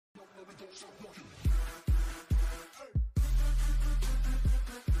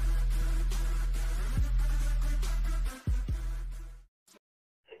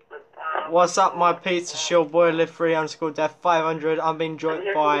What's up, my pizza shield boy? Live 3 _ death 500. I'm being joined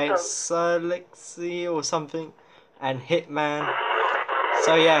by Serlixy or something and Hitman.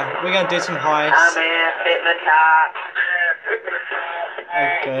 So yeah, we're gonna do some heists. I'm here, fit the cat.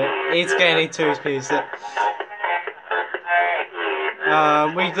 Okay, he's getting into his music.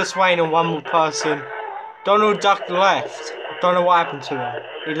 We're just waiting on one more person. Donald Duck left. Don't know what happened to him.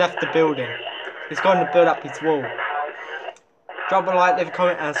 He left the building. He's going to build up his wall. Drop a like, leave a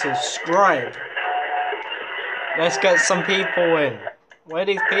comment and subscribe. Let's get some people in. Where are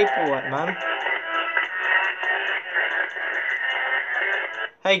these people at, man?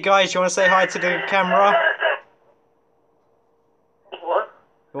 Hey guys, you want to say hi to the camera? What?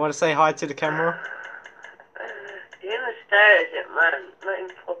 You want to say hi to the camera? You're gonna stare at it, man. Not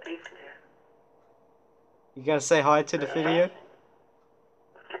even 4 people here. You gonna say hi to the video?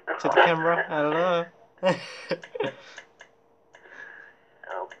 To the camera? Hello?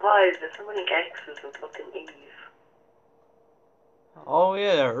 Oh, boys, there's so many X's and fucking E's. Oh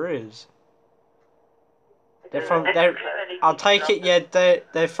yeah, there is. I'll take it, yeah,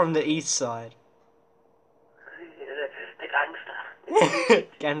 they're from the east side. The gangster.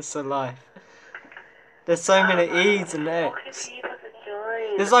 Gangster life. There's so many E's and X's.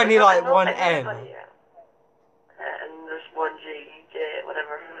 There's There's only like one N. And there's one G, J,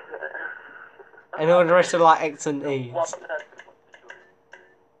 whatever. And all the rest are like X and E's.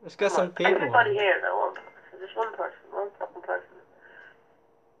 Let's get some people. Everybody here, no one person. Just one person, one fucking person.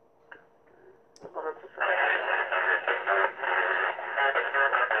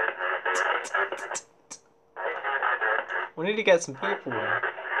 We need to get some people in.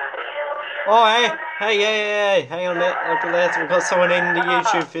 Oh, hey, hang on a minute, look at this, we've got someone in the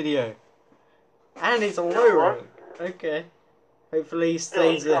YouTube video. And he's a luring. Okay. Hopefully he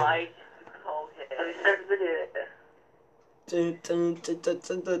stays in. Have you started the video yet?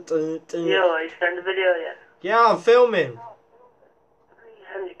 Yo, are you starting the video yet? Yeah, I'm filming.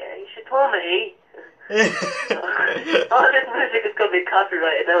 You should tell me. All this music is gonna be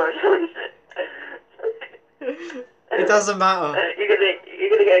copyrighted now or something. It doesn't matter. You're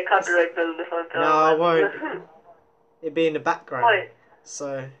gonna get a copyright bill in the front door. No, I won't. It'd be in the background. Why?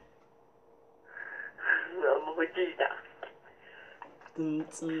 So. No, we do that.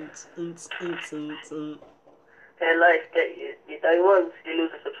 Hey, life, you die once, you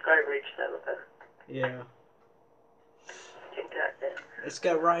lose a subscriber each time, okay? Yeah. Think that then. Let's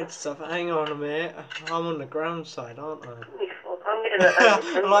get right into stuff. Hang on a minute. I'm on the ground side, aren't I?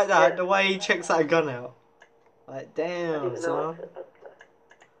 I I like that, the way he checks that gun out. Like, damn, son.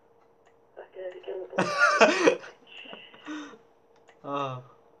 Oh.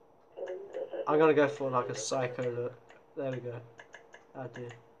 I'm gonna go for like a psycho look. There we go. I do.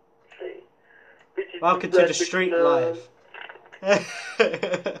 Welcome to the street life.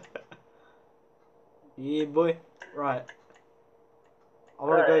 Yeah, boy. Right. I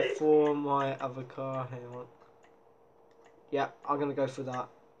want to go for my other car. Hang on. Yeah, I'm gonna go for that.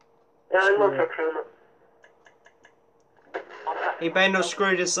 Yeah, I'm going for criminal. He better not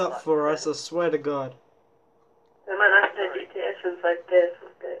screw this up for us, I swear to God. I might have to GTA since like this.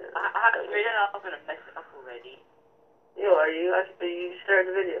 I figured out I'm gonna mess it up already. Yo, are you started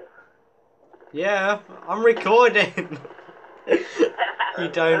the video? Yeah, I'm recording. You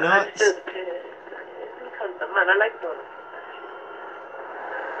donut. Man, I like donuts.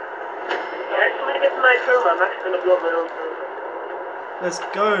 Yeah, actually, when I get to my room, I'm actually gonna blow up my own room. Let's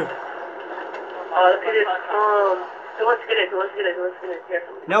go. Oh, look at this. Who wants to get in? Who wants to get in? Who wants to get in? Here,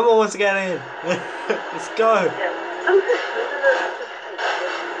 No one wants to get in. Let's go. Yeah.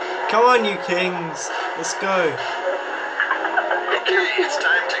 Come on, you kings. Let's go. Okay, it's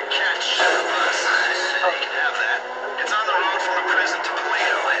time to catch the bus. You can have that. It's on the road from a prison to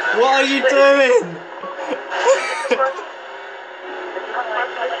Toledo. What are you doing?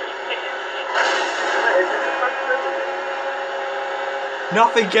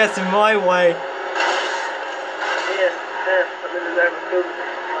 Nothing gets in my way.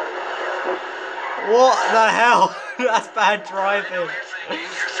 What the hell? That's bad driving. You're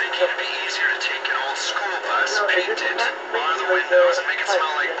thinking it'd be easier to take an old school bus, paint it, bar the windows, and make it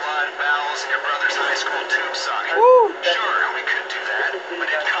smell like blood, bowels, and your brother's high school tube socket. Woo. Sure, we could do that, but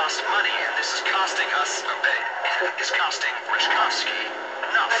it costs money, and this is costing us a bit. It's costing Rishkovsky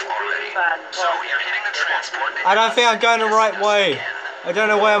enough already. So you're hitting the transport. I don't think I'm going the right way. I don't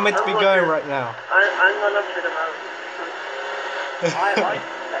know where I'm meant to be going right now. I'm going up to the mountain.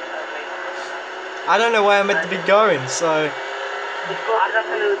 I don't know where I'm meant to be going, so... Just go to the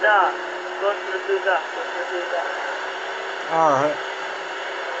Duda. Go to the Duda. Alright.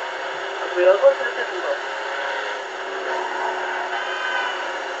 We'll go to the second bus.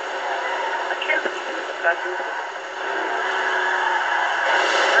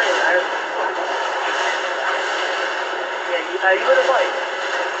 Are you gonna bike?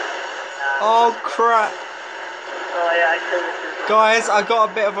 Oh crap. Oh yeah, I killed it. Guys, I got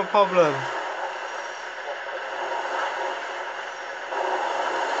a bit of a problem.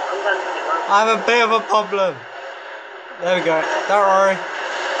 I'm going to the mountain. I have a bit of a problem. There we go. Don't worry.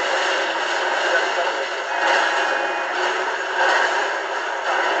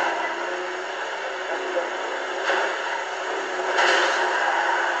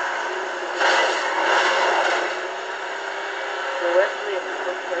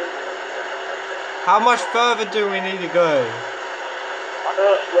 How much further do we need to go? Where?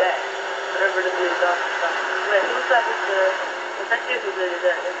 Whatever the blue dot stuff. Wait, who's that with what's that dude who's really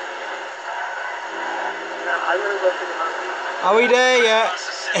there? No, I'm gonna go to the mountain. Are we there yet?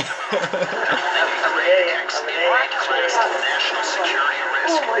 National security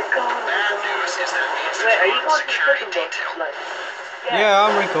risk. Oh my god. Bad news is that means Wait, are you there's going to the security prison box? detail. Like, Yeah,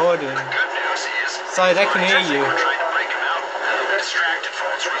 I'm recording. Good news is So they can hear you. we're trying to break him out. They'll be distracted from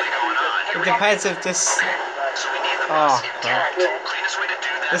what's really going on. It depends if this... So we need the Oh, bus crap. intact. Cleanest way to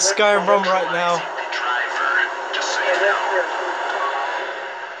do that This is going wrong right now. the driver. Just so you know.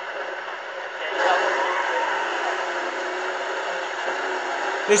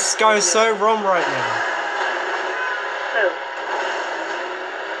 This is going so wrong right now.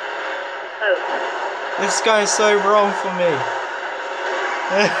 This is going so wrong for me.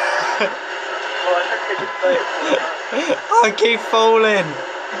 I keep falling.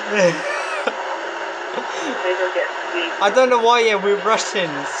 I don't know why, yeah, we're rushing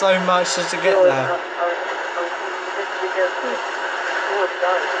so much just to get there.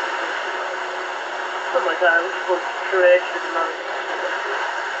 Oh my god, I'm supposed to crash this mountain.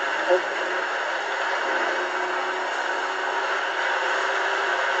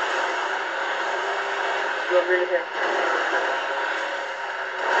 You're really here.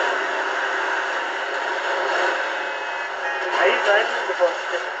 Are you driving the bus?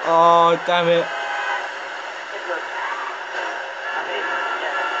 Oh, damn it. It's not.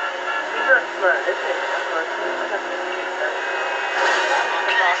 He's not smart, is he?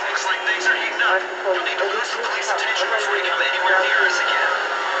 Okay, looks like things are heating up. You'll need to lose the police attention before you come anywhere near us again.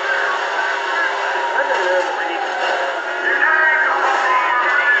 I don't know, really.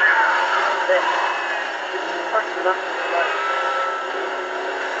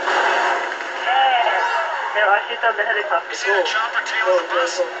 Now I shoot down the helicopter. You see that chopper tailing the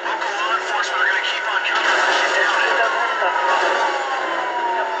bus? Local law enforcement are gonna keep on coming to hunt you down. Shoot down the helicopter.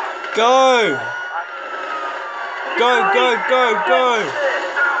 Go! Go, go, go, go!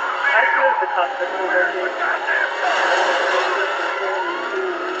 I flew the copter over here.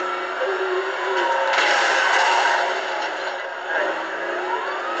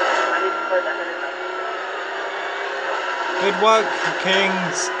 I need to find that helicopter. Good work,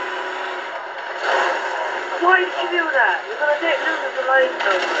 Kings. Why did you do that? You're gonna lose the life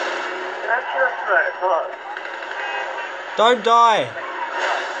over. You're actually not smart at all. Don't die.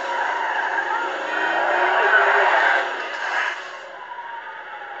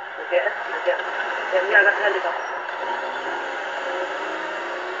 Yeah, I got the helicopter.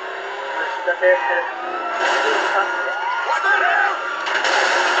 Got there,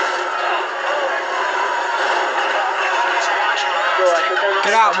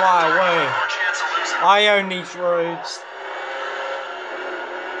 Get out my way. I own these roads.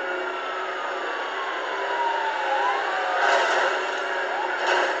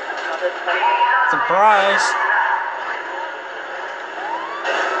 Surprise.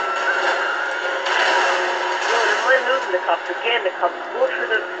 The cops again, the cops go through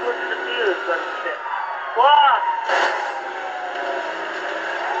the fields and shit. What?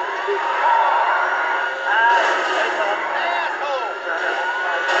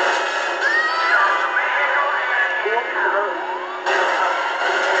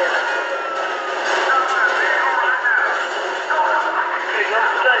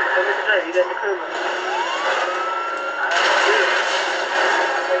 You get the crew.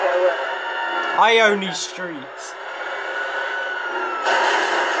 I own these streets.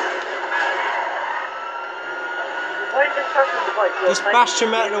 Why is this person on the bike? Just bash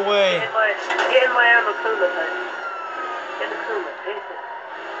him out of the way. Get in my armor cooler, man. Get the cooler, anything.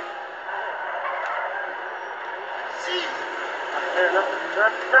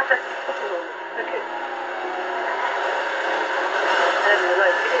 Not that fucking one. Okay. And you're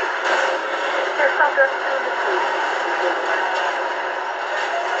like, hey. Just stop that cooler.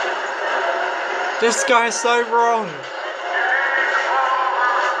 This guy's so wrong.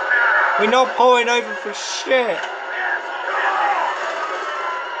 We're not pulling over for shit.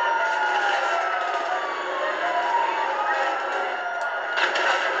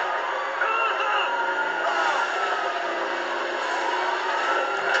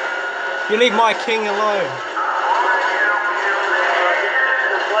 You leave my king alone.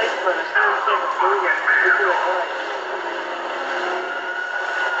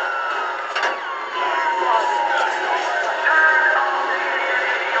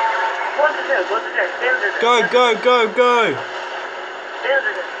 Go, go, go, go!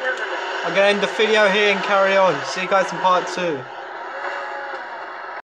 I'm gonna end the video here and carry on. See you guys in part 2.